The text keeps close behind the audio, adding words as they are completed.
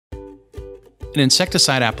An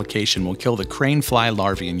insecticide application will kill the crane fly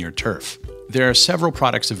larvae in your turf. There are several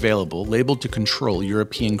products available labeled to control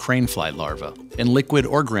European crane fly larvae in liquid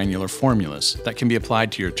or granular formulas that can be applied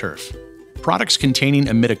to your turf. Products containing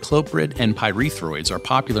imidacloprid and pyrethroids are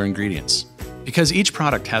popular ingredients. Because each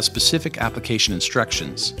product has specific application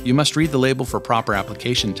instructions, you must read the label for proper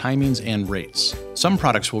application timings and rates. Some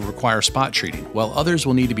products will require spot treating, while others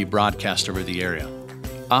will need to be broadcast over the area.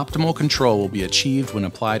 Optimal control will be achieved when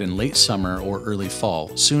applied in late summer or early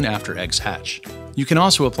fall, soon after eggs hatch. You can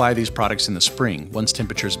also apply these products in the spring once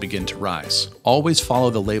temperatures begin to rise. Always follow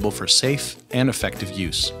the label for safe and effective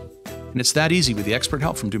use. And it's that easy with the expert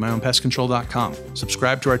help from DoMyOwnPestControl.com.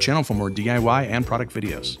 Subscribe to our channel for more DIY and product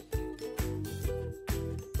videos.